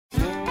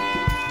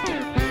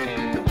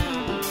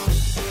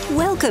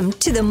Welcome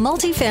to the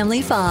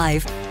Multifamily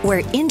 5,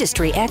 where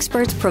industry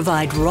experts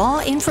provide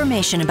raw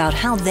information about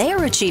how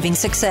they're achieving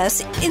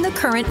success in the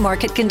current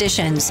market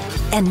conditions.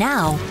 And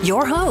now,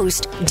 your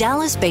host,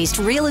 Dallas-based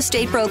real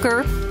estate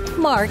broker,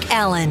 Mark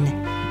Allen.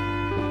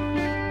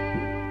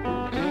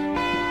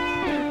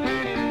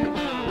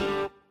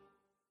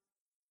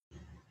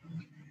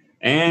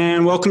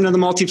 And welcome to the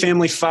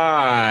Multifamily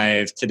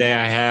 5. Today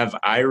I have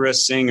Ira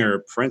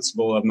Singer,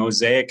 principal of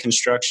Mosaic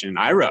Construction.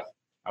 Ira,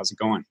 how's it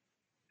going?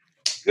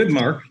 Good,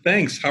 Mark.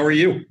 Thanks. How are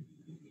you?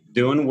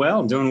 Doing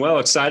well.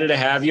 Excited to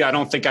have you. I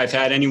don't think I've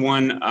had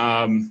anyone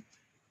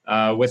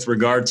with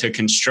regard to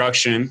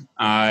construction.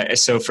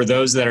 So for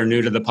those that are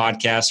new to the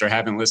podcast or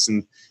haven't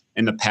listened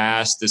in the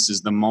past, this is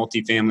the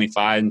Multifamily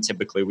 5, and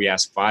typically we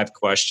ask 5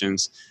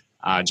 questions,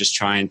 just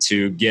trying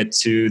to get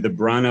to the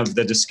brunt of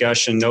the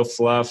discussion, no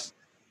fluff.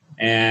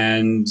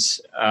 And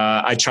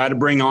I try to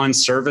bring on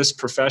service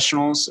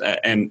professionals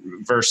and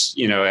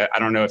I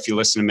don't know if you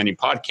listen to many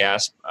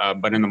podcasts,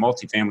 but in the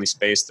multifamily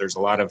space, there's a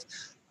lot of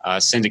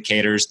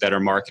syndicators that are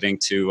marketing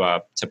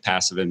to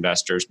passive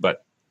investors.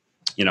 But,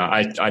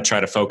 I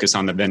try to focus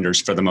on the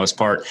vendors for the most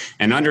part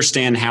and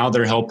understand how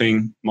they're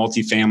helping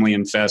multifamily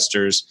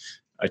investors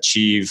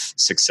achieve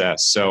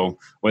success. So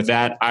with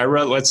that,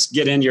 Ira, let's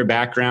get into your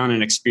background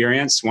and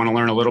experience. Want to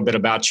learn a little bit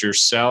about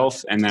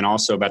yourself and then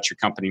also about your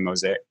company,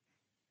 Mosaic.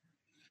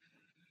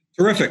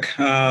 Terrific.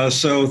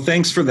 So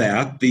thanks for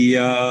that.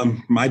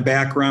 My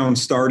background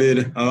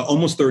started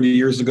almost 30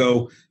 years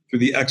ago through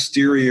the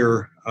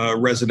exterior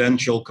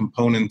residential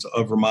component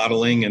of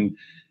remodeling, and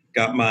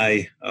got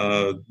my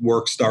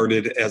work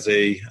started as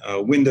a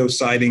window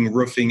siding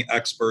roofing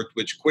expert,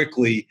 which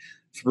quickly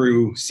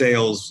through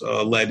sales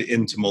led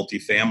into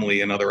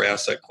multifamily and other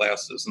asset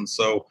classes. And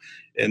so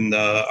in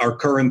our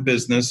current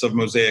business of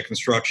Mosaic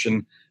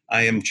Construction,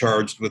 I am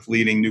charged with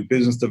leading new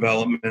business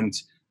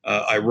development.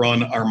 I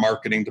run our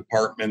marketing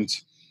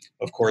department.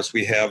 Of course,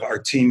 we have our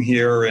team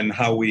here and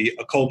how we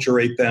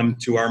acculturate them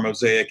to our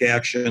Mosaic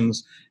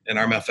actions and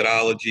our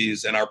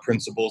methodologies and our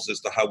principles as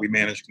to how we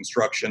manage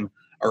construction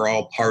are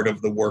all part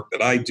of the work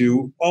that I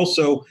do.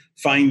 Also,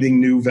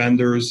 finding new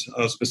vendors,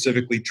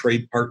 specifically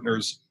trade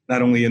partners,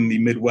 not only in the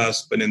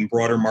Midwest, but in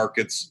broader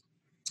markets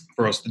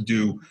for us to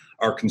do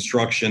our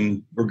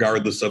construction,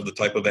 regardless of the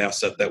type of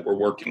asset that we're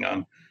working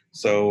on.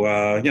 So,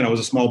 as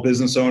a small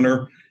business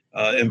owner,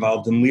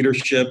 involved in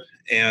leadership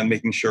and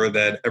making sure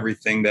that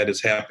everything that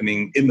is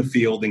happening in the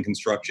field in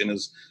construction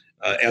is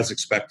as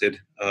expected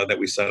that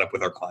we set up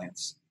with our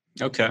clients.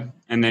 Okay.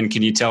 And then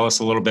can you tell us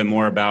a little bit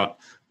more about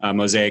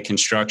Mosaic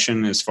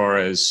Construction as far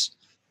as,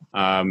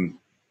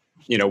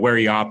 where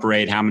you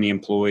operate, how many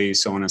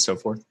employees, so on and so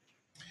forth?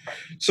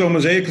 So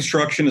Mosaic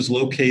Construction is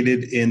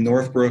located in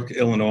Northbrook,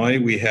 Illinois.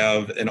 We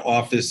have an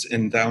office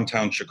in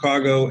downtown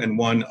Chicago and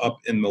one up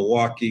in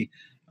Milwaukee.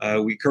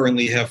 We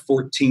currently have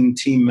 14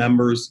 team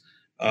members,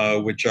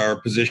 which are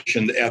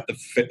positioned at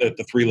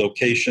the 3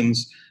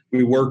 locations.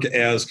 We work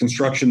as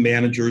construction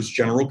managers,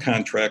 general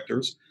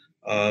contractors,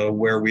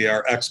 where we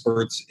are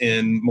experts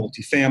in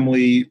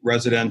multifamily,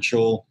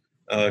 residential,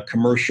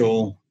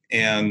 commercial,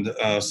 and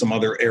some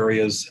other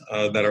areas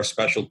that are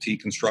specialty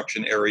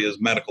construction areas,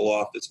 medical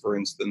office, for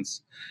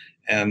instance.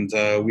 And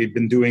we've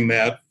been doing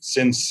that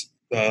since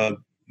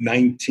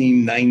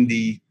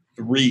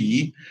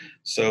 1993.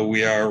 So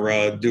we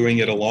are doing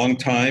it a long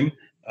time.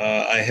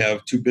 I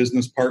have 2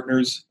 business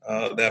partners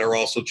that are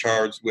also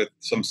charged with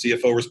some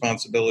CFO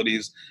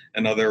responsibilities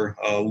and other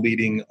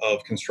leading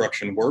of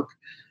construction work.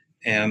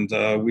 And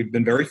we've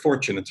been very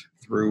fortunate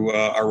through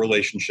our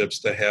relationships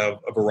to have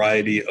a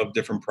variety of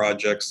different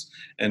projects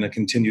and a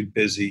continued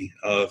busy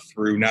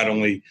through not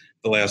only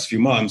the last few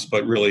months,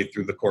 but really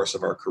through the course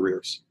of our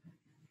careers.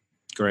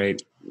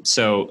 Great.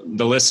 So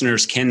the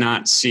listeners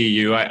cannot see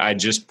you. I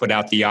just put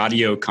out the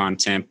audio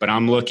content, but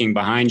I'm looking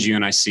behind you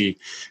and I see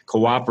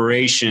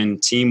cooperation,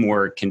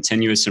 teamwork,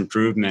 continuous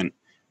improvement.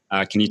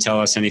 Can you tell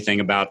us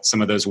anything about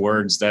some of those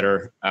words that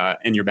are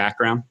in your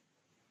background?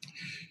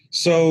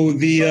 So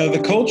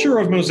the culture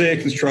of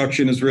Mosaic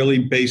Construction is really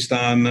based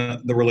on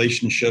the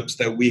relationships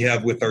that we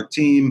have with our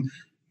team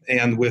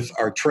and with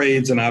our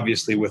trades and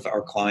obviously with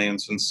our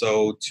clients. And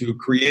so to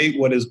create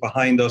what is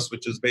behind us,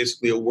 which is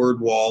basically a word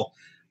wall,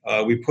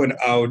 we put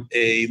out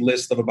a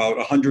list of about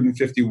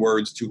 150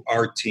 words to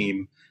our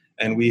team,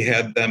 and we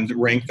had them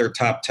rank their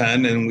top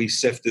 10, and we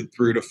sifted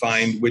through to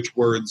find which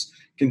words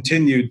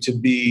continued to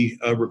be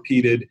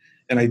repeated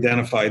and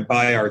identified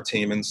by our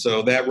team. And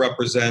so that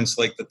represents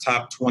like the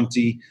top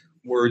 20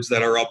 words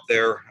that are up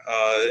there.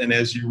 And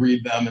as you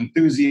read them,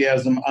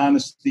 enthusiasm,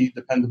 honesty,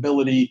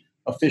 dependability,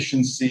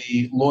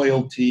 efficiency,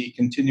 loyalty,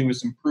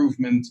 continuous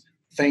improvement,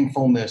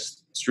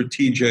 thankfulness,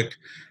 strategic.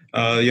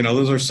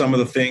 Those are some of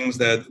the things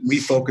that we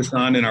focus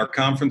on in our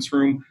conference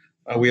room.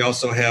 We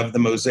also have the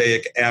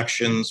Mosaic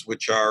actions,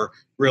 which are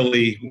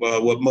really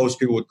what most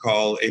people would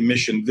call a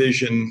mission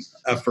vision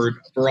effort.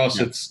 For us,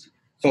 It's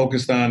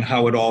focused on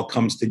how it all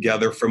comes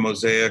together for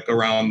Mosaic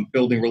around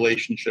building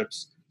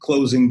relationships,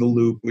 closing the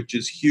loop, which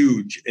is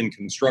huge in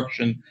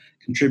construction,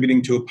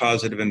 contributing to a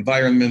positive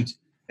environment,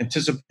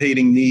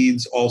 anticipating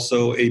needs,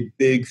 also a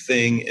big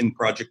thing in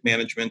project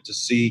management to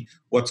see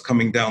what's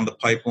coming down the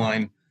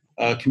pipeline,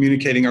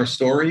 communicating our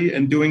story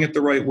and doing it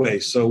the right way.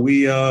 So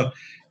we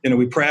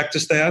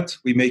practice that.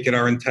 We make it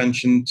our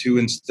intention to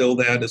instill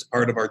that as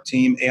part of our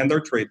team and our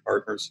trade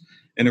partners.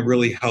 And it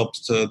really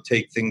helps to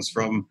take things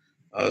from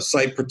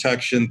site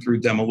protection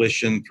through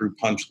demolition, through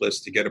punch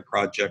list to get a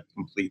project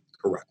complete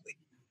correctly.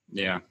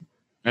 Yeah,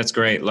 that's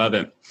great. Love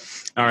it.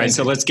 All right,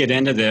 so let's get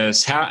into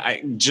this.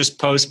 Just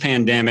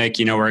post-pandemic,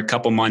 we're a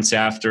couple months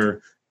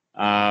after,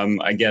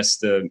 I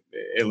guess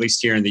at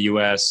least here in the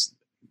U.S.,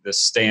 the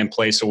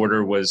stay-in-place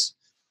order was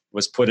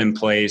put in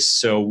place.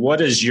 So what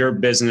does your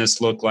business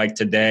look like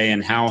today,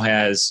 and how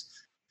has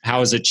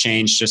it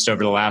changed just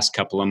over the last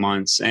couple of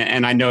months?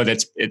 And I know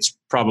that it's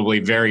probably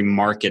very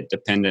market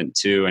dependent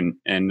too,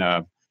 and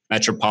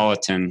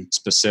metropolitan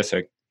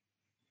specific.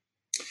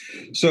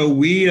 So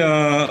we,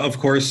 of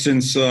course,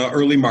 since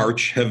early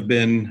March, have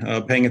been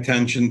paying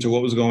attention to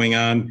what was going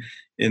on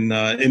in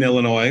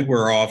Illinois,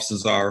 where our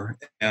offices are,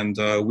 and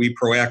we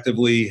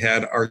proactively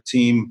had our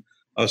team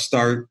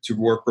start to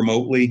work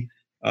remotely,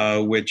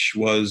 which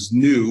was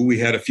new. We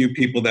had a few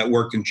people that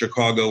worked in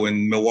Chicago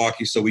and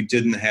Milwaukee, so we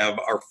didn't have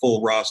our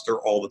full roster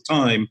all the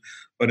time.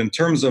 But in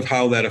terms of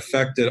how that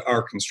affected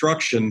our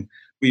construction,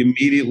 we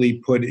immediately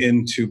put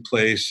into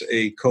place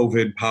a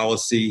COVID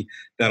policy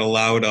that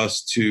allowed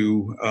us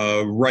to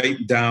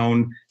write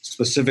down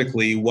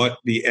specifically what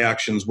the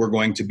actions were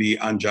going to be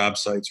on job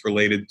sites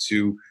related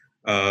to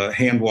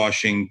hand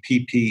washing,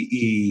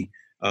 PPE,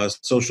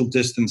 social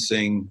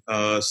distancing,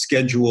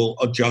 schedule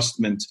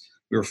adjustment.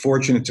 We were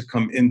fortunate to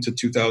come into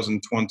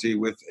 2020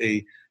 with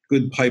a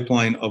good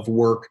pipeline of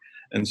work.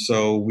 And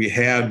so we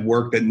had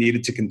work that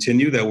needed to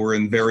continue that were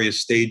in various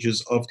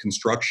stages of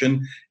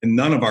construction. And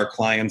none of our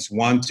clients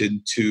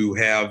wanted to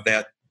have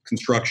that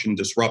construction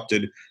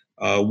disrupted.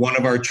 One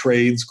of our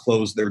trades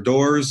closed their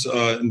doors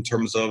in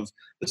terms of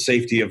the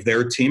safety of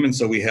their team. And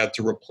so we had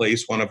to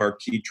replace one of our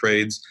key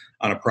trades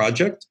on a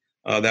project.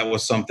 That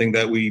was something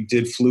that we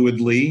did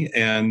fluidly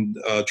and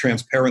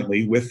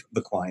transparently with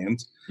the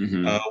client.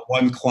 Mm-hmm.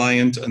 One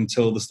client,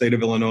 until the state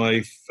of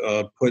Illinois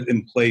put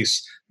in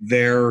place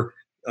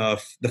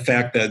the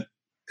fact that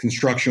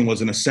construction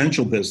was an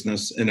essential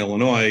business in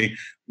Illinois,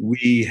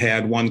 we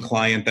had one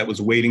client that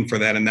was waiting for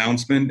that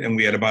announcement, and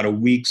we had about a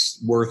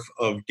week's worth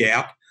of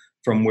gap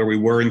from where we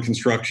were in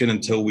construction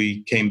until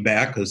we came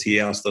back because he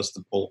asked us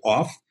to pull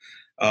off.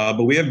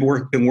 But we have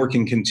been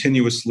working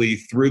continuously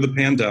through the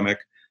pandemic,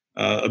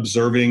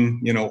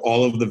 observing,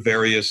 all of the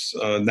various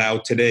now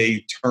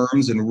today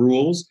terms and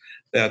rules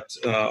that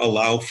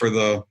allow for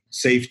the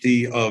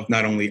safety of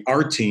not only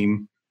our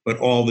team, but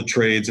all the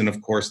trades and,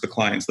 of course, the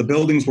clients. The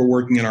buildings we're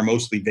working in are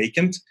mostly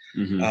vacant,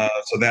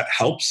 so that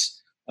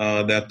helps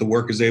that the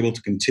work is able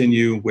to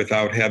continue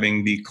without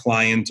having the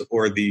client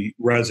or the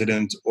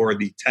resident or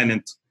the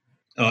tenant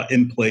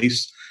in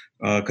place,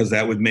 because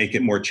that would make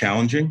it more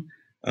challenging.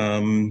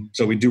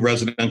 So we do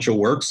residential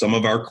work. Some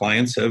of our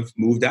clients have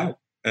moved out,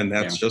 and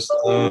that's just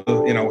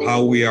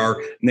how we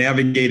are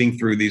navigating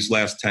through these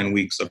last 10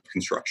 weeks of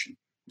construction.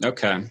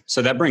 Okay,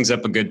 so that brings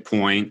up a good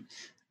point.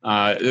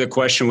 The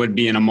question would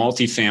be in a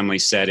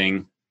multifamily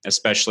setting,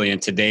 especially in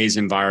today's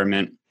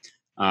environment,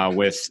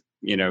 with,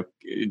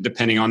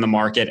 depending on the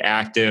market,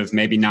 active,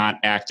 maybe not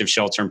active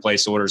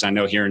shelter-in-place orders. I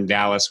know here in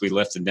Dallas, we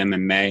lifted them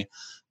in May.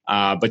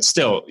 But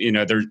still,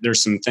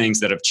 there's some things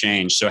that have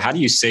changed. So how do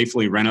you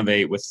safely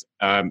renovate with,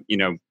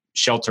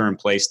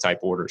 shelter-in-place type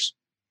orders?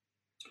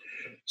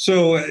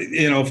 So,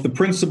 if the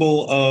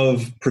principle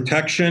of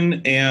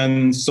protection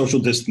and social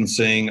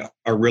distancing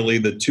are really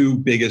the two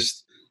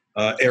biggest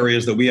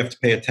areas that we have to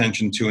pay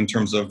attention to in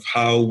terms of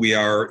how we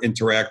are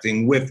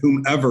interacting with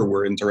whomever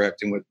we're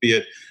interacting with, be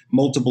it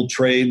multiple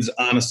trades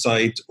on a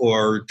site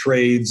or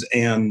trades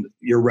and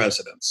your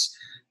residents.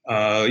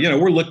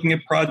 We're looking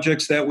at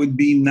projects that would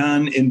be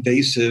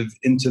non-invasive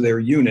into their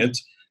unit,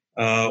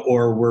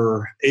 or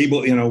we're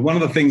able, one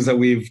of the things that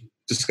we've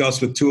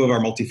discussed with two of our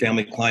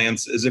multifamily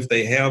clients is if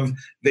they have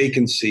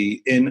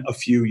vacancy in a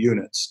few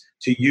units,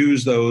 to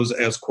use those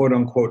as quote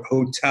unquote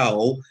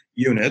hotel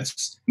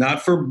units,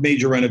 not for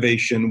major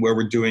renovation where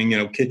we're doing,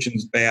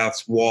 kitchens,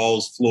 baths,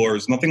 walls,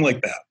 floors, nothing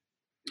like that,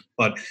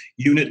 but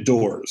unit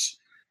doors,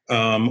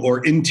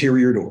 or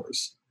interior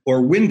doors,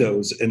 or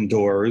windows and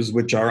doors,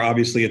 which are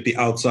obviously at the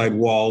outside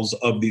walls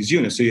of these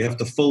units. So you have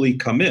to fully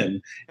come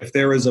in. If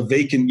there is a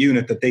vacant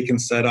unit that they can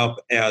set up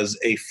as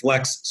a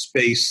flex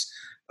space,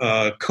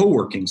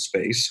 co-working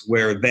space,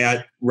 where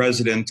that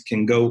resident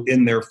can go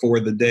in there for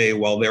the day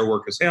while their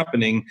work is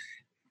happening,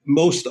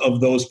 most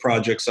of those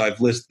projects I've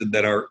listed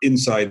that are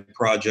inside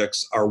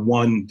projects are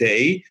one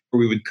day where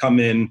we would come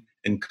in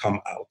and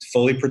come out,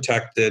 fully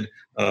protected,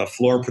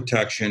 floor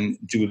protection,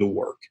 do the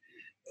work.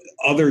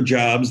 Other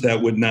jobs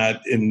that would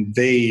not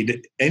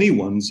invade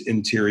anyone's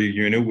interior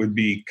unit would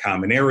be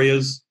common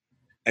areas,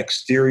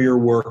 exterior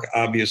work,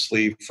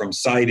 obviously from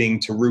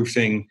siding to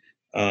roofing.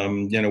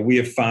 We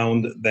have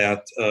found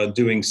that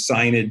doing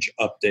signage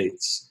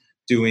updates,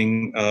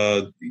 doing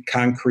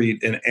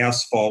concrete and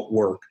asphalt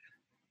work,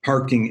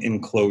 parking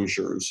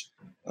enclosures,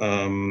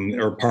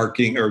 or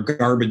parking or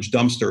garbage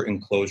dumpster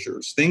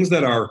enclosures, things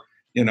that are,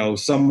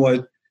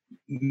 somewhat,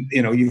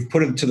 you've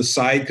put it to the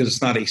side because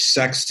it's not a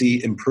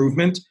sexy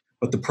improvement,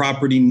 but the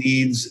property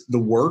needs the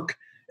work.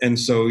 And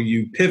so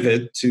you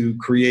pivot to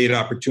create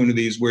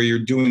opportunities where you're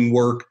doing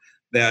work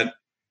that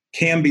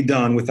can be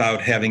done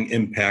without having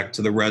impact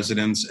to the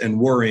residents and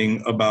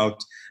worrying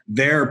about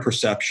their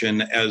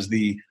perception as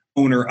the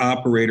owner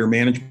operator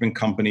management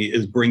company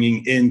is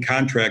bringing in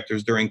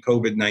contractors during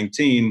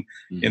COVID-19.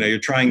 You're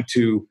trying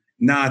to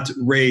not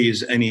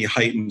raise any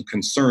heightened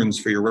concerns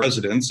for your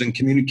residents, and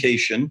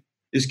communication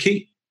is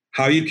key.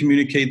 How you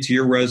communicate to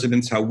your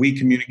residents, how we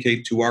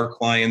communicate to our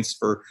clients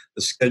for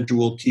the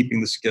schedule,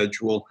 keeping the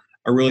schedule,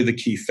 are really the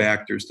key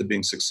factors to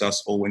being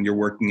successful when you're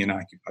working in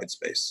occupied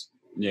space.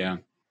 Yeah.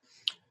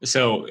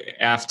 So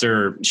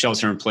after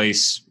shelter in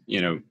place,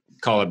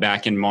 call it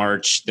back in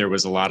March, there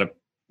was a lot of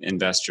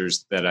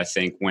investors that I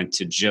think went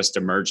to just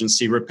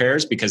emergency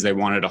repairs because they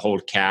wanted to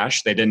hold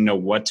cash. They didn't know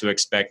what to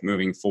expect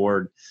moving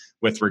forward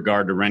with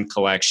regard to rent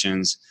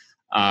collections.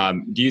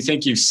 Do you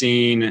think you've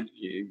seen,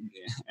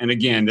 and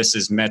again, this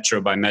is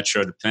metro by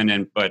metro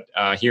dependent, but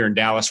here in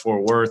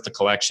Dallas-Fort Worth, the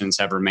collections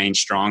have remained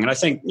strong. And I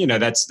think,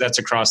 that's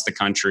across the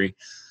country,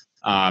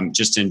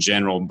 just in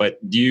general. But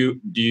do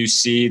you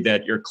see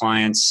that your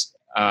clients,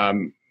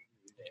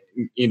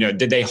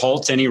 did they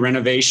halt any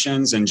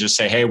renovations and just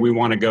say, hey, we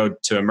want to go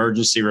to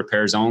emergency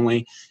repairs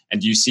only?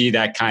 And do you see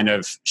that kind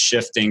of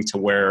shifting to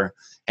where,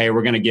 hey,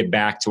 we're going to get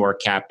back to our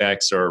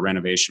CapEx or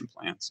renovation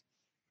plans?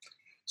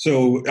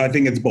 So I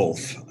think it's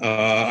both.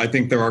 I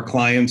think there are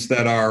clients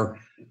that are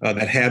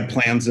that had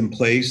plans in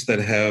place that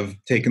have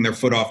taken their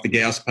foot off the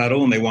gas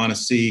pedal, and they want to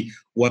see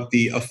what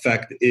the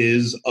effect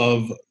is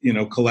of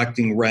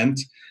collecting rent.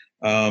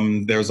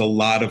 There's a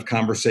lot of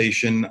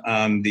conversation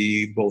on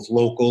the both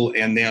local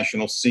and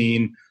national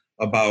scene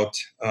about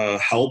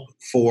help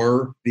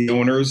for the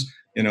owners,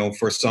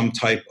 for some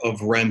type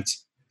of rent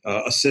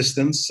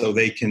assistance so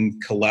they can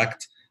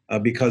collect.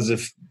 Because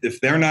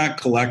if they're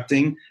not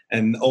collecting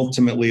and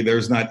ultimately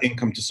there's not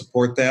income to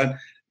support that,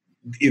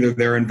 either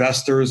their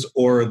investors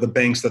or the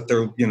banks that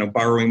they're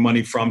borrowing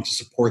money from to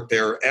support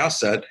their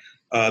asset,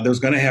 there's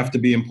going to have to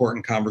be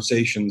important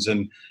conversations,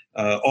 and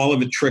all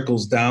of it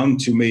trickles down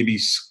to maybe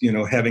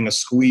having a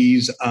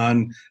squeeze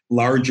on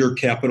larger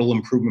capital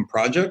improvement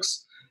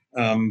projects.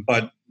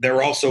 But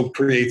there also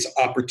creates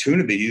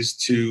opportunities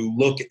to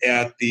look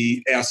at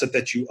the asset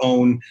that you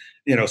own,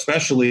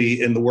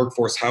 especially in the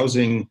workforce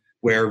housing,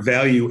 where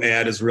value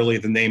add is really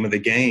the name of the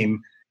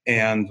game.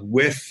 And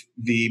with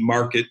the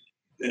market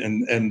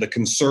and the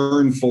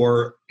concern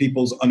for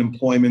people's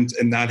unemployment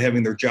and not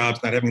having their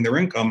jobs, not having their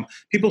income,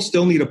 people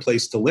still need a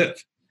place to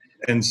live.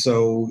 And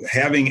so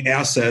having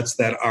assets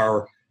that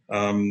are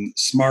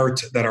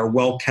smart, that are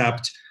well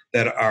kept,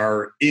 that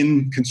are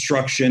in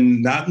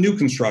construction, not new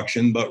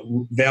construction, but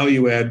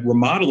value add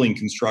remodeling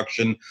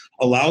construction,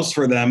 allows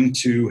for them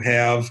to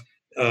have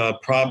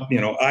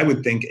I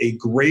would think a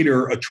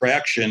greater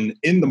attraction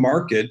in the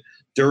market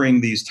during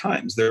these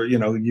times. There,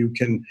 you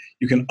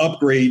can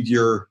upgrade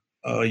your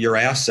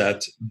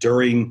asset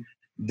during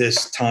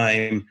this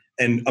time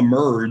and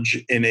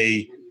emerge in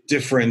a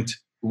different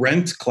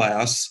rent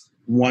class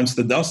once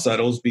the dust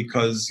settles,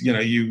 because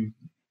you're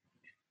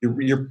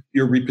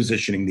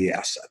repositioning the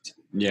asset.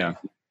 Yeah.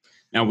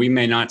 Now we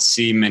may not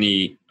see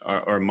many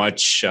or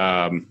much.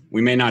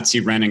 We may not see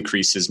rent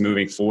increases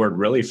moving forward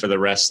really for the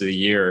rest of the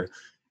year.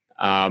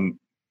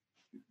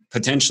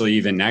 Potentially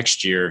even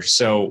next year.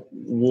 So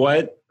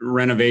what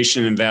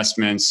renovation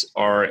investments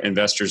are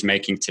investors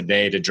making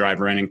today to drive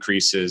rent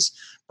increases?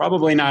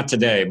 Probably not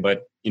today,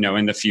 but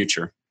in the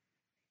future.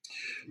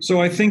 So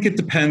I think it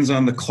depends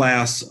on the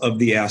class of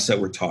the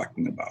asset we're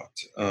talking about.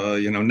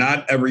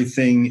 Not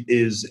everything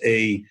is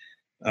you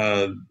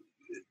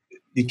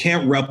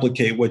can't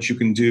replicate what you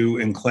can do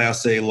in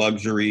Class A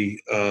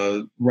luxury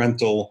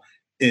rental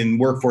in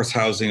workforce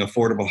housing,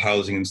 affordable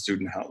housing, and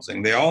student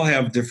housing. They all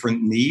have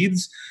different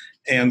needs.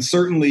 And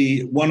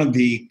certainly one of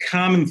the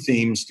common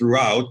themes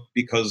throughout,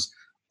 because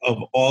of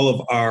all of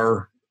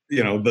our,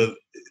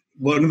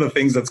 one of the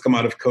things that's come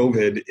out of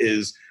COVID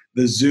is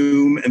the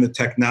Zoom and the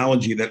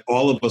technology that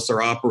all of us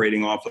are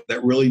operating off of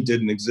that really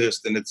didn't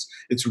exist. And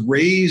it's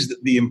raised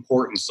the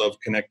importance of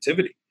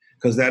connectivity,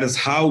 because that is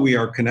how we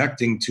are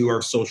connecting to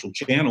our social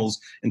channels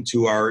and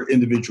to our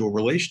individual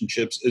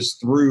relationships, is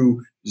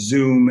through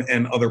Zoom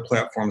and other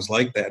platforms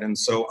like that. And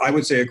so I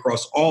would say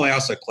across all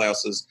asset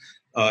classes,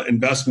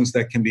 investments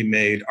that can be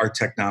made are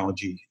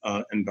technology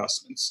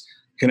investments,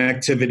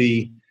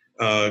 connectivity,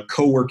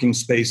 co-working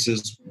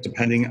spaces,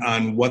 depending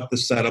on what the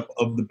setup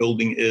of the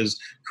building is,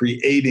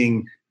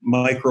 creating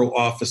micro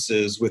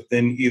offices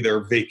within either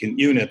vacant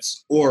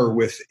units or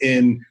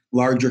within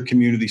larger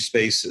community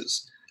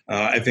spaces.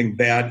 I think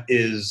that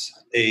is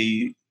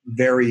a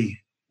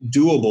very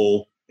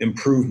doable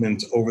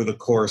improvement over the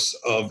course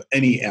of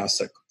any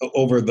asset,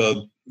 over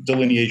the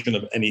delineation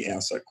of any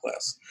asset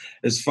class.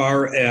 As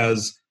far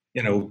as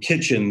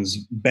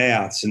kitchens,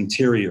 baths,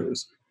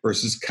 interiors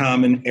versus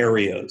common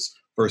areas,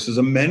 versus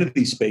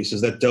amenity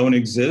spaces that don't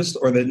exist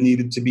or that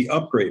needed to be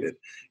upgraded.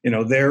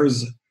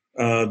 There's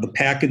the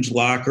package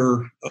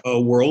locker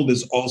world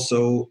is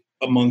also,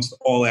 amongst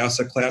all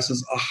asset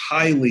classes, a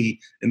highly,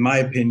 in my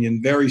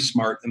opinion, very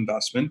smart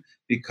investment,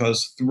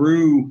 because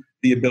through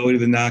the ability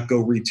to not go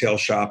retail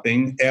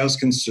shopping as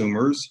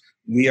consumers,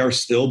 we are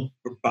still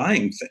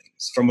buying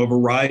things from a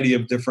variety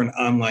of different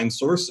online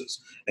sources.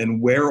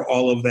 And where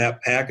all of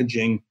that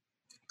packaging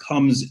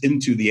comes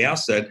into the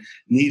asset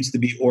needs to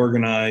be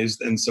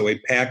organized. And so a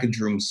package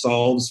room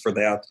solves for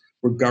that,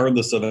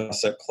 regardless of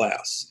asset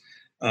class.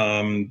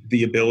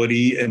 The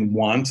ability and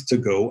want to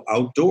go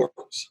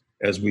outdoors.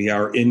 As we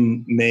are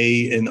in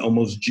May and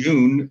almost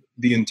June,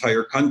 the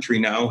entire country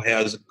now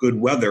has good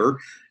weather,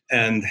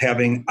 and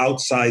having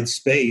outside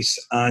space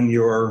on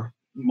your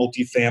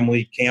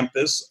multifamily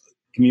campus,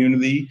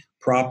 community,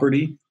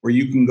 property, where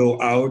you can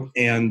go out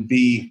and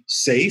be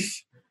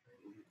safe,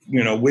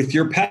 with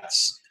your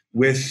pets,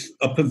 with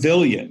a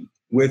pavilion,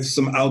 with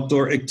some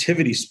outdoor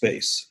activity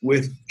space,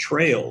 with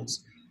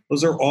trails.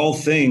 Those are all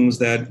things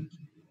that,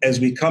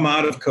 as we come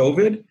out of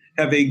COVID,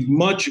 have a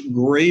much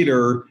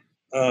greater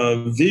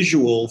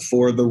visual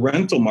for the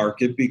rental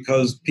market,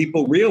 because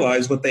people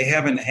realize what they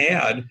haven't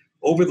had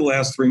over the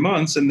last 3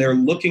 months, and they're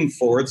looking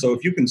for it. So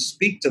if you can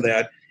speak to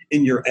that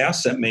in your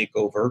asset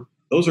makeover,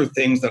 those are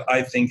things that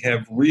I think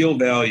have real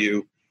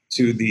value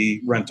to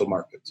the rental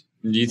market.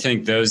 Do you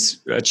think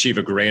those achieve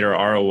a greater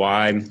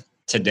ROI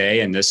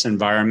today in this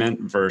environment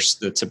versus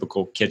the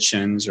typical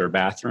kitchens or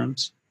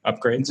bathrooms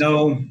upgrades?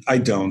 No, I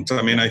don't.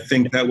 I mean, I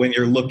think that when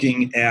you're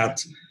looking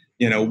at,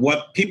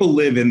 what people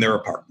live in their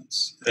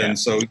apartments. Yeah. And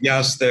so,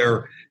 yes,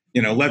 they're,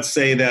 let's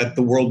say that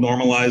the world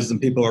normalizes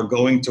and people are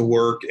going to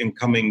work and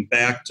coming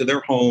back to their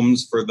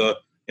homes for the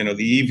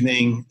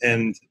evening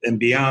and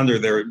beyond,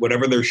 or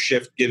whatever their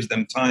shift gives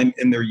them time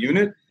in their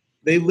unit.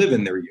 They live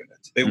in their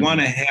unit. They want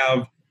to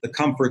have the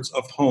comforts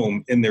of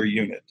home in their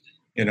unit,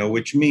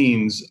 which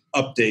means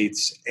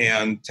updates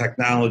and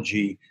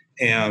technology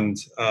and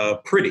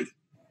pretty.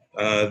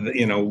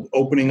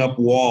 Opening up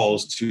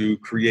walls to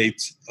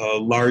create a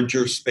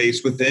larger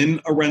space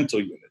within a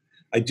rental unit.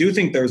 I do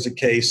think there's a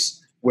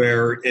case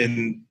where,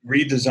 in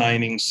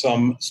redesigning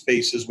some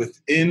spaces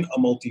within a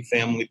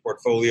multifamily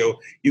portfolio,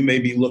 you may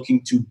be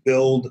looking to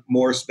build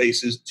more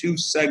spaces to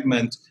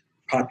segment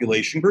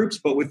population groups,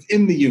 but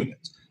within the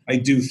unit. I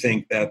do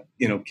think that,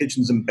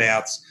 kitchens and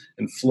baths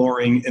and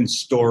flooring and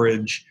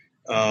storage,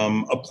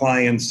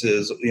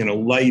 appliances,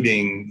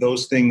 lighting,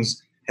 those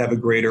things have a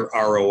greater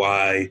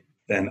ROI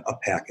than a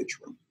package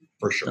room,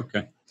 for sure.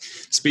 Okay.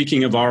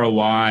 Speaking of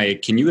ROI,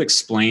 can you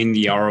explain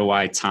the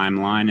ROI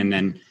timeline, and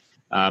then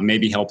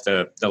maybe help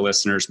the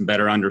listeners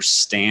better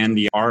understand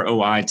the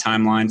ROI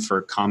timeline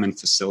for common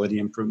facility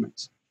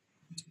improvements?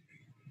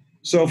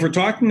 So if we're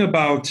talking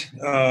about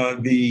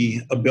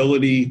the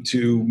ability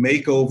to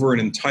make over an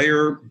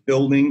entire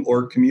building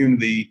or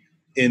community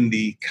in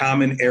the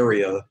common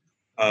area,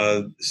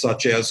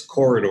 such as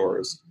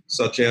corridors,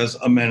 such as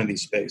amenity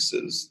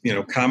spaces,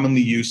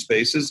 commonly used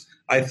spaces,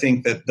 I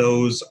think that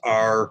those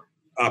are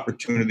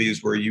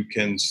opportunities where you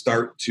can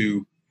start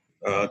to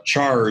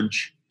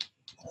charge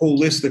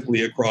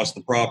holistically across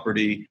the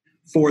property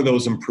for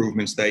those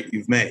improvements that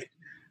you've made.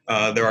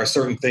 There are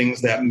certain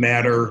things that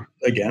matter,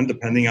 again,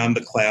 depending on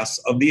the class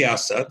of the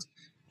asset.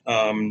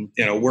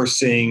 We're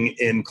seeing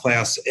in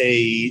Class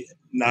A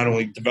not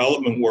only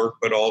development work,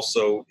 but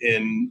also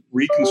in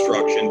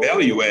reconstruction,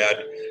 value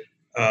add,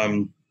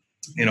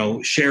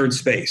 shared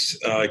space,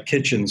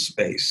 kitchen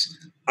space,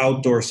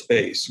 outdoor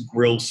space,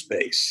 grill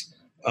space,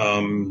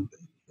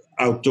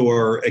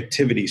 outdoor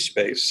activity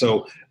space.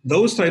 So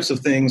those types of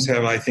things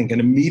have, I think, an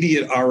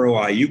immediate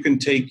ROI. You can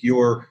take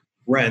your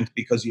rent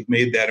because you've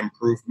made that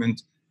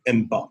improvement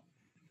and bump.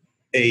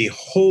 A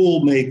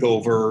whole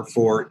makeover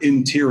for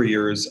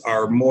interiors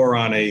are more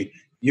on a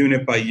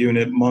unit by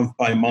unit, month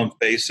by month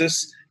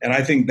basis. And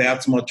I think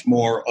that's much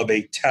more of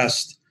a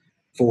test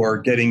for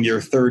getting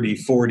your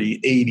 $30,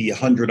 $40, $80,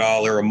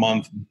 $100 a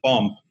month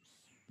bump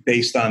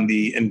based on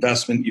the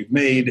investment you've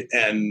made,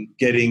 and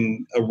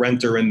getting a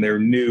renter in there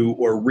new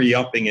or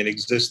re-upping an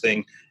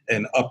existing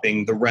and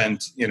upping the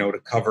rent, to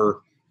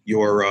cover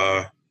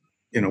your,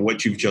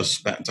 what you've just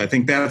spent. I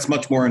think that's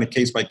much more on a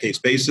case-by-case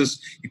basis.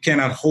 You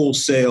cannot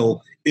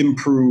wholesale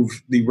improve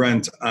the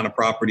rent on a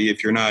property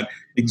if you're not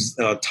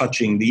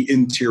touching the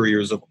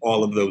interiors of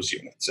all of those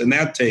units. And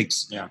that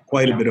takes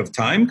quite a bit of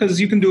time, because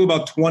you can do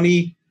about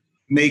 20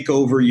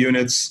 makeover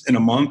units in a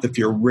month if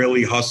you're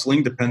really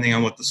hustling, depending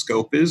on what the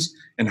scope is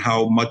and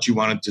how much you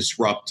want to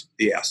disrupt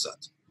the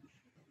asset.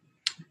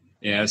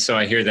 Yeah, so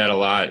I hear that a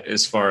lot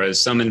as far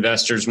as some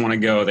investors want to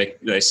go.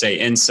 They say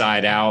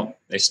inside out.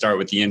 They start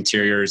with the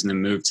interiors and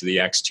then move to the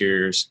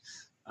exteriors.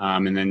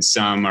 And then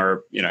some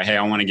are, hey,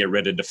 I want to get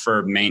rid of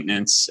deferred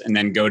maintenance and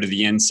then go to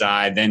the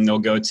inside. Then they'll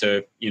go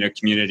to,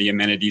 community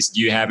amenities.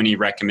 Do you have any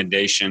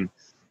recommendation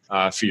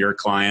for your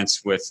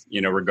clients with,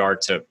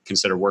 regard to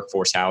consider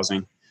workforce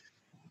housing?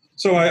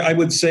 So I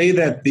would say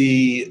that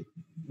the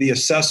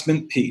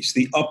assessment piece,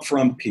 the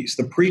upfront piece,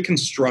 the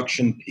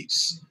pre-construction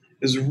piece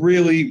is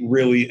really,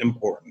 really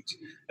important.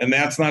 important. And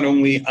that's not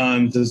only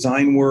on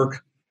design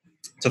work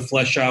to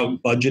flesh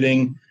out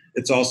budgeting,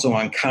 it's also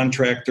on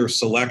contractor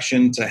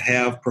selection to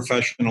have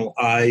professional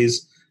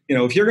eyes.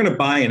 If you're going to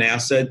buy an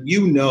asset,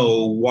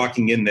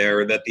 walking in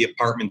there that the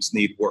apartments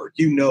need work.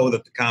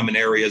 That the common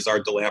areas are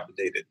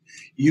dilapidated.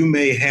 You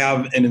may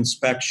have an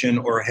inspection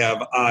or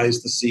have eyes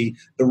to see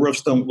the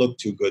roofs don't look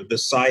too good. The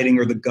siding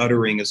or the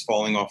guttering is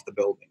falling off the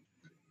building.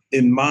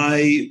 In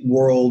my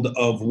world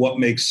of what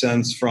makes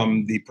sense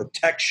from the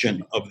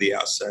protection of the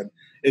asset,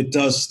 it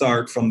does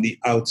start from the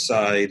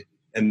outside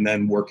and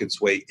then work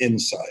its way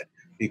inside,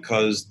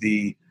 because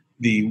the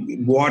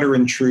water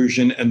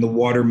intrusion and the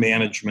water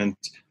management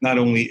not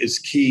only is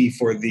key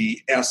for the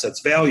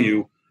asset's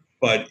value,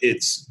 but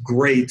it's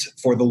great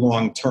for the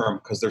long term,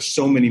 because there's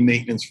so many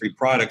maintenance-free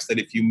products that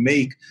if you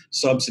make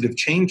substantive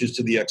changes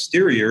to the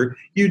exterior,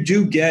 you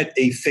do get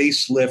a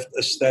facelift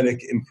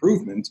aesthetic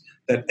improvement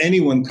that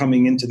anyone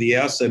coming into the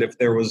asset, if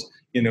there was,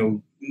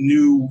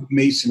 new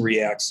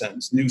masonry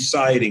accents, new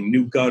siding,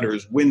 new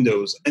gutters,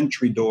 windows,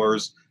 entry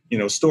doors,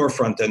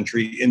 storefront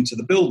entry into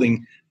the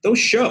building, those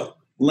show.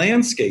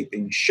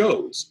 Landscaping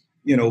shows,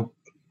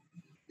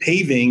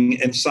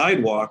 paving and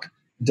sidewalk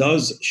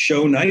does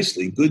show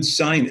nicely, good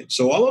signage.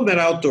 So all of that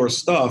outdoor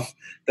stuff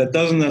that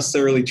doesn't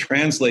necessarily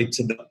translate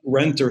to the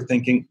renter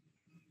thinking,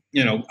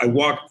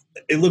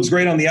 it looks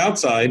great on the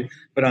outside,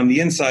 but on the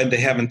inside,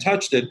 they haven't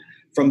touched it.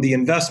 From the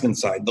investment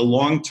side, the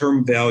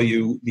long-term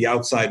value, the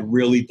outside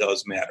really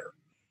does matter.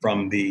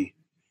 From the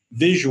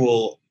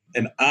visual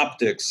and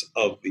optics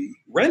of the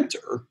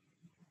renter,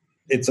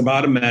 it's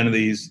about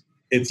amenities.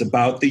 It's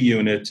about the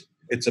unit.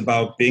 It's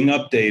about being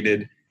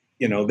updated.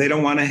 They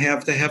don't want to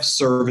have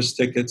service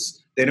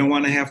tickets. They don't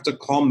want to have to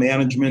call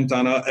management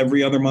on a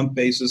every other month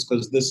basis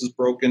because this is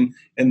broken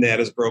and that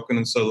is broken.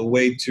 And so the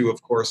way to,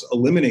 of course,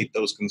 eliminate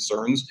those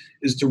concerns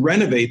is to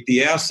renovate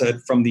the asset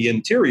from the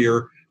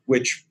interior,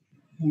 which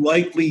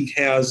likely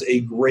has a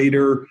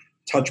greater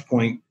touch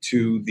point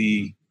to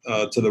the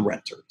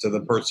renter, to the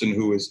person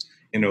who is,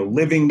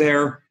 living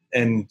there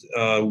and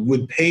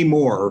would pay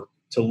more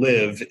to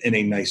live in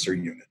a nicer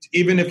unit.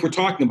 Even if we're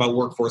talking about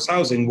workforce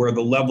housing, where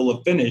the level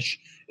of finish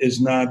is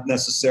not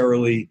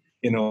necessarily,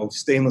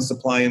 stainless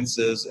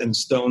appliances and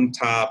stone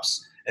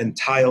tops and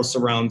tile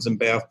surrounds and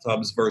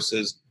bathtubs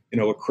versus,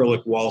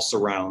 acrylic wall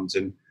surrounds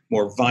and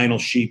more vinyl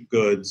sheet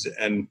goods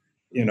and,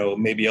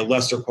 maybe a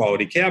lesser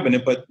quality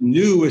cabinet, but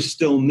new is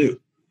still new.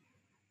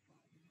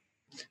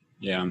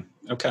 Yeah.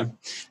 Okay.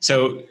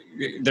 So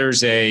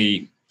there's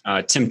a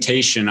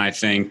temptation, I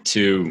think,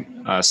 to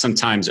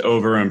sometimes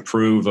over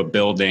improve a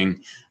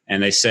building.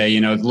 And they say,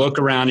 look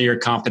around at your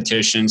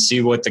competition,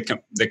 see what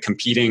the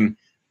competing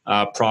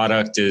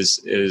product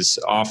is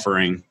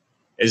offering.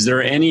 Is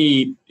there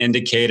any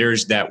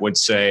indicators that would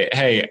say,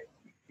 hey,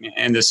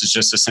 and this is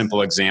just a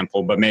simple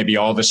example, but maybe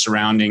all the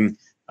surrounding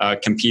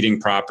competing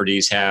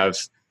properties have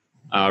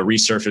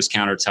resurfaced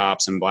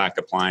countertops and black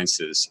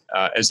appliances?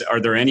 Are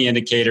there any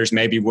indicators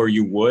maybe where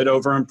you would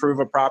over improve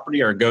a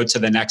property or go to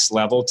the next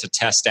level to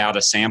test out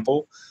a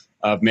sample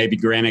of maybe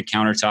granite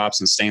countertops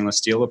and stainless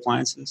steel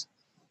appliances?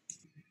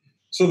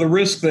 So the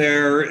risk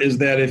there is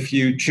that if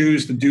you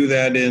choose to do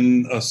that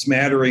in a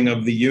smattering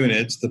of the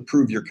units to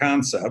prove your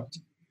concept,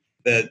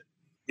 that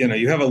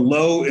you have a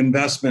low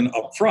investment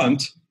up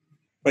front,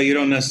 but you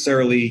don't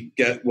necessarily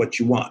get what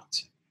you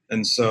want.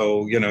 And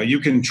so, you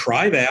can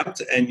try that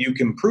and you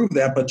can prove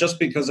that, but just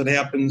because it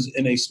happens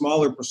in a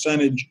smaller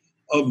percentage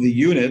of the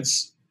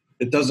units,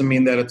 it doesn't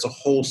mean that it's a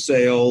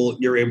wholesale,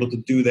 you're able to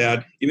do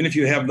that. Even if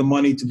you have the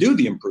money to do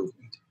the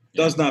improvement, it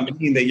does not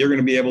mean that you're going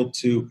to be able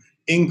to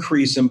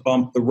increase and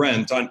bump the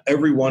rent on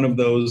every one of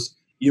those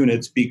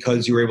units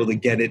because you were able to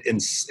get it in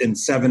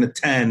 7 to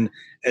 10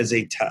 as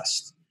a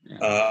test.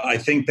 I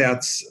think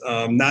that's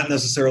not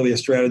necessarily a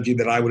strategy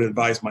that I would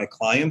advise my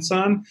clients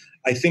on.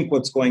 I think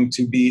what's going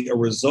to be a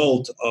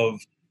result of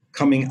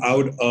coming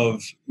out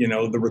of,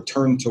 the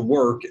return to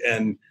work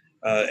and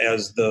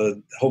as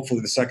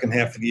hopefully the second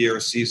half of the year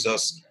sees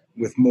us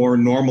with more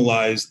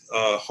normalized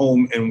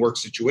home and work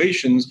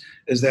situations,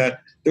 is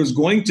that there's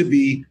going to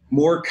be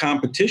more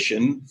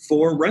competition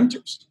for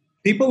renters.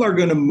 People are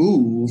going to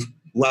move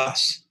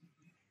less.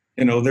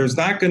 There's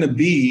not going to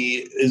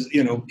be,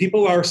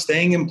 people are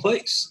staying in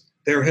place.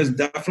 There has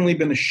definitely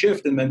been a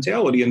shift in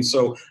mentality. And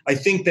so I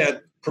think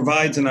that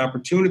provides an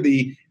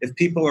opportunity if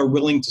people are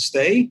willing to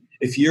stay.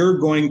 If you're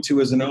going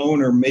to, as an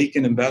owner, make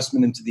an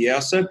investment into the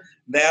asset,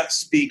 that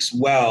speaks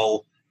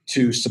well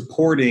to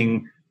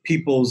supporting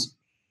people's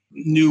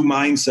new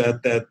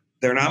mindset that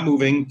they're not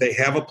moving, they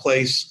have a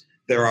place.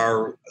 There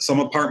are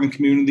some apartment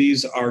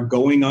communities are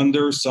going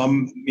under,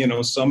 some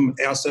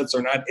assets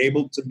are not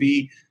able to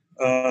be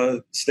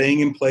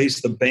staying in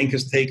place. The bank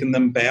has taken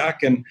them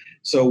back. And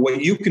so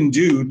what you can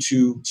do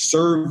to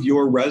serve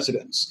your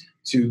residents,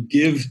 to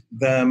give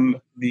them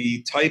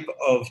the type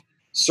of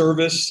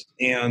service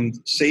and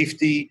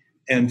safety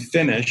and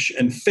finish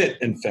and fit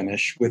and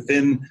finish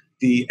within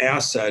the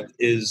asset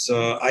is,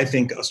 I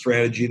think, a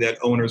strategy that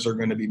owners are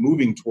going to be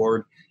moving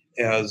toward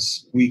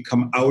as we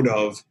come out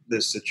of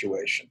this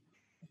situation.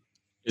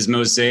 Is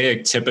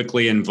Mosaic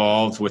typically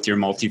involved with your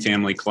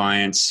multifamily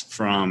clients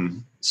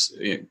from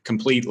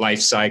complete life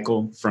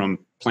cycle, from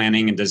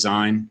planning and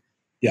design?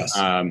 Yes.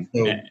 And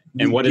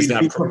what is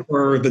that? We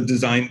prefer the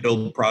design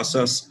build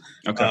process.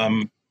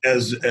 Okay.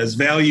 As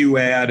value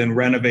add and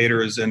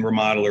renovators and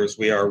remodelers,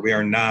 we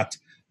are not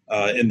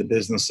in the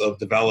business of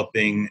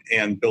developing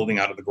and building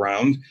out of the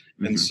ground.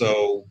 Mm-hmm. And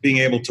so being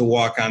able to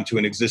walk onto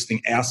an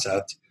existing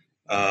asset,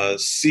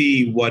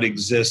 see what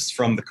exists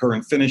from the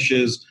current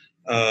finishes,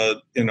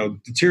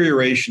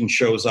 deterioration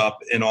shows up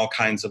in all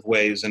kinds of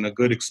ways, and a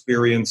good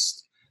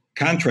experienced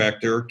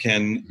contractor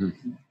can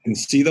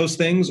see those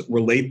things,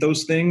 relate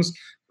those things,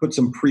 put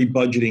some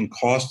pre-budgeting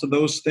cost to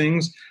those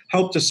things,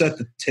 help to set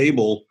the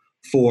table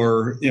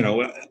for,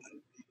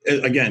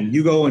 again,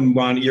 you go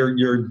and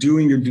you're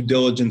doing your due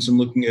diligence and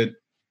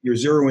you're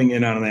zeroing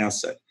in on an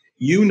asset.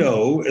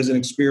 As an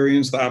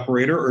experienced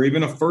operator or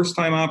even a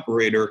first-time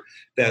operator,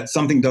 that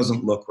something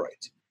doesn't look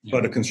right. Yeah.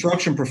 But a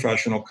construction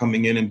professional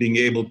coming in and being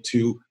able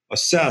to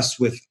assess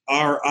with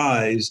our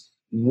eyes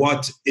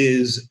what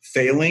is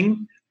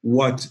failing,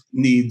 what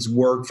needs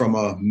work from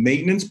a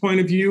maintenance point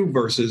of view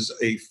versus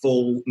a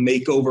full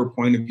makeover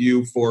point of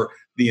view for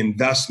the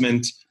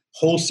investment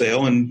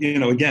wholesale. And,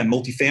 again,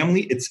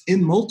 multifamily, it's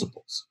in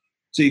multiples.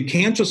 So you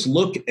can't just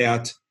look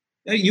at,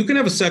 you can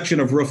have a section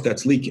of roof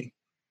that's leaking,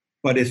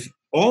 but if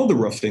all the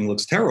roofing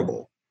looks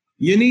terrible,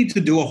 you need to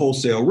do a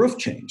wholesale roof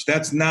change.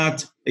 That's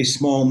not a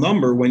small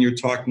number when you're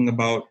talking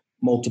about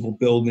multiple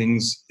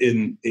buildings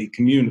in a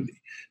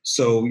community.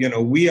 So,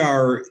 we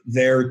are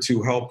there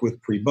to help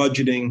with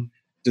pre-budgeting,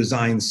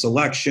 design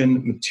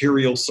selection,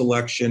 material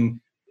selection,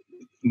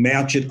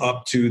 match it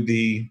up to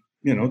the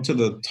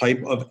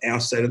type of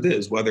asset it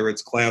is, whether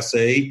it's Class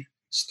A,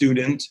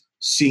 student,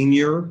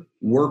 senior,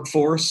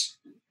 workforce.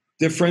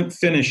 Different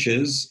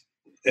finishes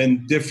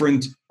and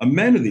different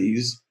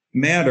amenities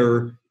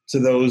matter to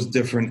those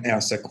different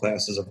asset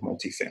classes of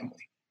multifamily.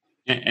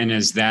 And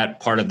is that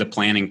part of the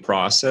planning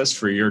process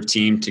for your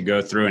team to go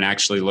through and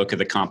actually look at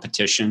the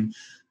competition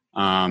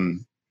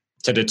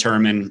to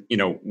determine,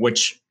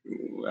 which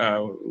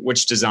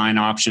design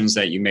options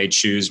that you may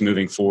choose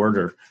moving forward,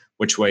 or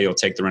which way you'll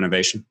take the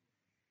renovation?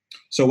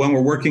 So when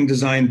we're working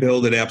design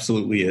build, it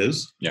absolutely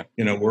is. Yeah.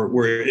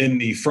 We're in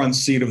the front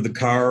seat of the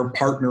car,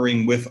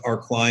 partnering with our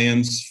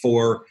clients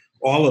for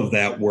all of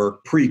that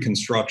work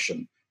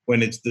pre-construction.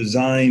 When it's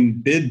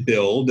design bid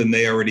build and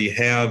they already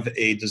have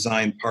a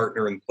design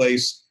partner in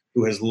place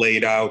who has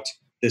laid out,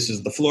 this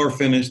is the floor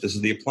finish, this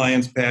is the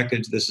appliance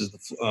package, this is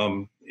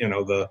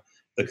the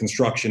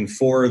construction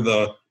for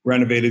the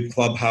renovated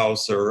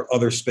clubhouse or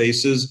other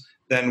spaces,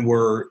 then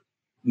we're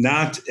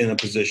not in a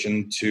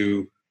position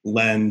to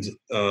lend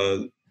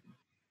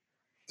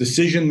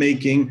decision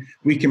making.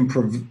 We can,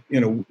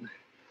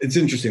 it's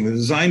interesting. The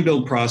design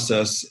build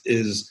process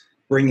is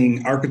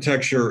bringing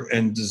architecture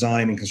and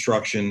design and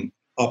construction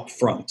up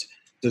front.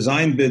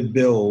 Design bid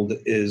build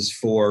is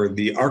for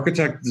the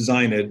architect to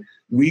design it.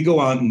 We go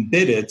out and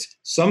bid it.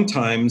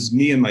 Sometimes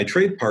me and my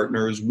trade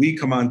partners, we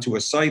come onto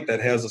a site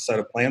that has a set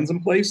of plans in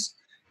place,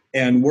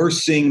 and we're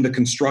seeing the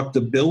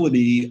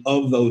constructability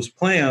of those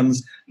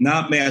plans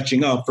not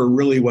matching up for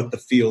really what the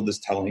field is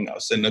telling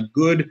us. And a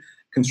good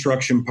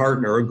construction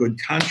partner, a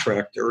good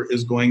contractor,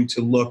 is going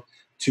to look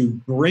to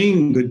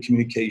bring good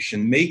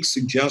communication, make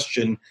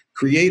suggestion,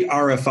 create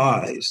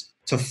RFIs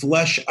to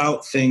flesh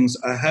out things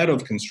ahead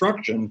of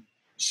construction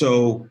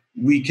so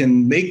we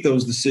can make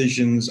those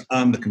decisions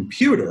on the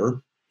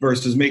computer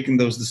versus making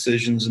those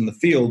decisions in the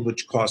field,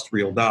 which cost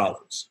real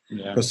dollars.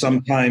 Yeah. Because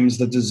sometimes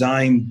the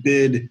design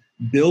bid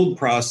build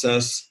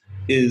process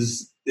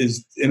is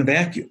in a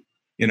vacuum.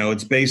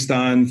 It's based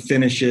on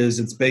finishes.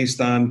 It's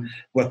based on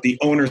what the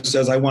owner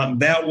says. I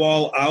want that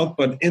wall out,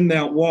 but in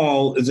that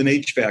wall is an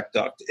HVAC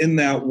duct. In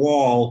that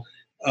wall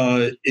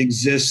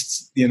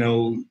exists,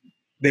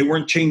 they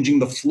weren't changing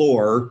the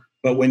floor,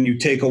 but when you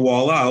take a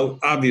wall out,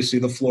 obviously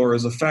the floor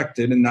is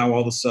affected, and now all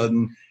of a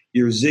sudden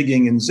you're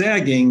zigging and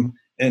zagging.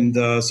 And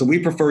so we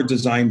prefer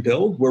design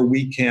build, where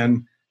we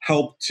can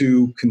help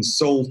to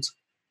consult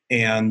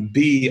and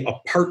be a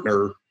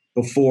partner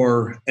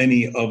before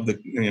any of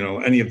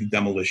the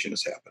demolition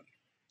is happening.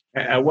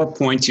 At what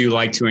point do you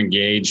like to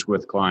engage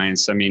with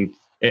clients? I mean,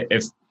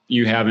 if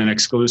you have an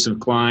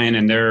exclusive client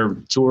and they're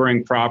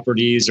touring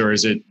properties, or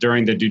is it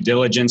during the due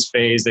diligence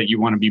phase that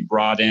you want to be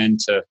brought in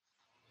to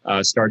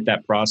start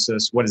that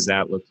process? What does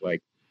that look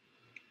like?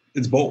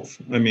 It's both.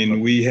 I mean,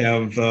 we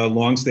have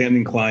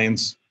longstanding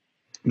clients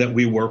that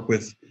we work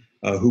with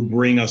who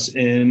bring us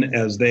in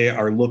as they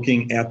are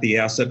looking at the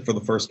asset for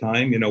the first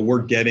time.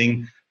 We're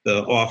getting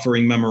the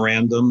offering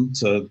memorandum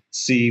to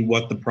see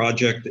what the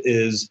project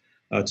is,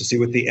 to see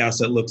what the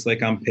asset looks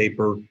like on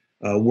paper.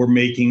 We're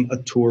making a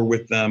tour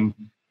with them.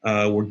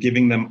 We're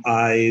giving them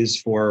eyes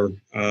for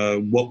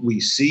what we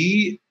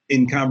see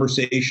in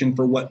conversation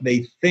for what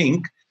they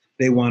think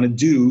they want to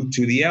do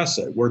to the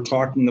asset. We're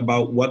talking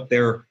about what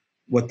their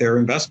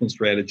investment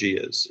strategy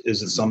is.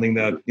 Is it something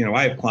that,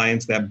 I have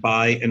clients that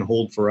buy and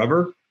hold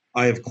forever.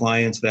 I have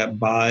clients that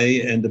buy,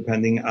 and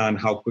depending on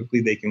how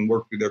quickly they can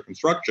work through their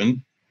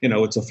construction,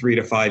 it's a 3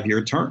 to 5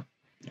 year term.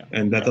 Yeah.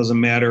 And that doesn't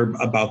matter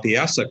about the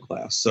asset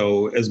class.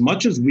 So as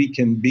much as we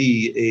can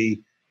be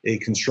a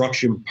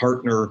construction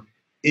partner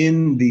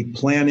in the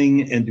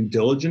planning and due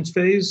diligence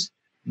phase,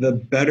 the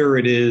better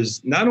it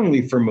is not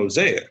only for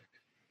Mosaic,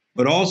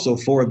 but also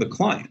for the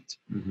client,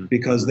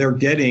 because they're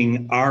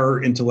getting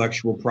our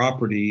intellectual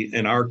property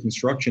and our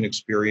construction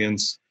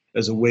experience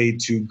as a way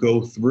to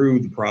go through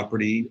the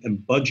property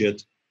and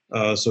budget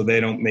so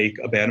they don't make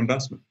a bad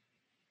investment.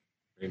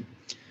 Great.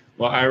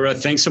 Well, Ira,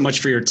 thanks so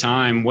much for your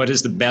time. What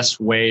is the best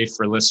way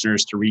for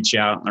listeners to reach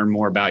out and learn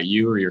more about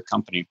you or your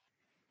company?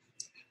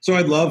 So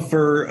I'd love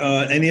for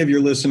any of your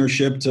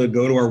listenership to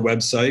go to our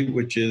website,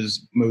 which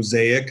is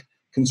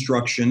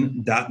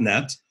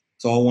mosaicconstruction.net.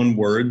 It's all one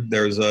word.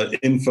 There's an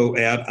info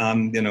ad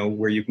on,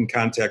 where you can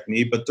contact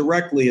me, but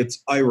directly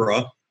it's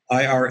Ira,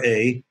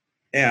 I-R-A,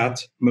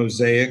 at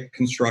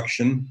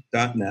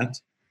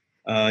mosaicconstruction.net.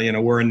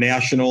 We're a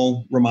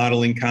national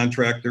remodeling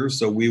contractor,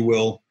 so we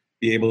will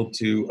be able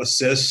to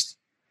assist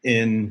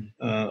in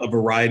a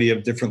variety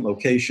of different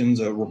locations,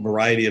 a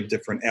variety of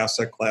different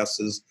asset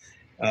classes.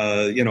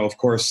 Of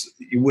course,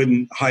 you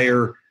wouldn't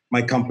hire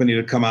my company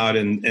to come out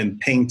and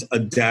paint a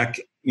deck,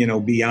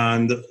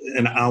 beyond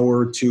an hour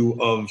or two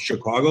of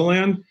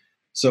Chicagoland.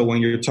 So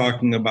when you're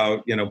talking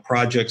about,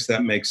 projects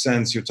that make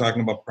sense, you're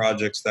talking about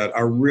projects that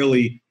are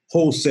really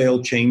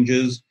wholesale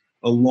changes,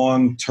 a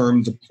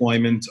long-term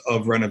deployment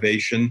of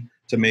renovation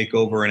to make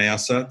over an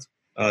asset.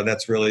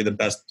 That's really the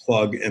best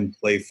plug and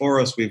play for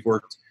us. We've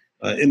worked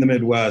in the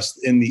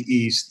Midwest, in the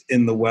East,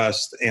 in the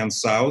West, and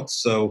South.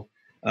 So,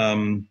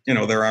 we're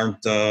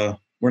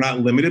not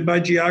limited by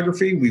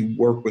geography. We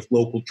work with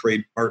local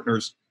trade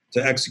partners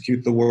to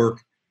execute the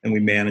work, and we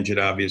manage it,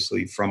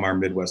 obviously, from our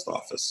Midwest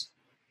office.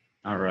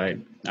 All right.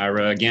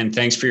 Ira, again,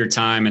 thanks for your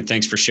time and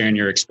thanks for sharing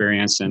your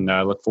experience, and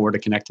I look forward to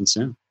connecting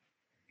soon.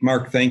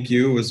 Mark, thank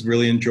you. It was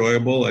really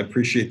enjoyable. I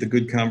appreciate the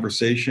good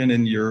conversation,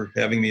 and you're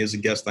having me as a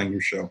guest on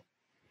your show.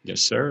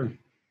 Yes, sir.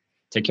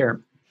 Take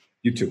care.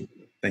 You too.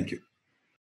 Thank you.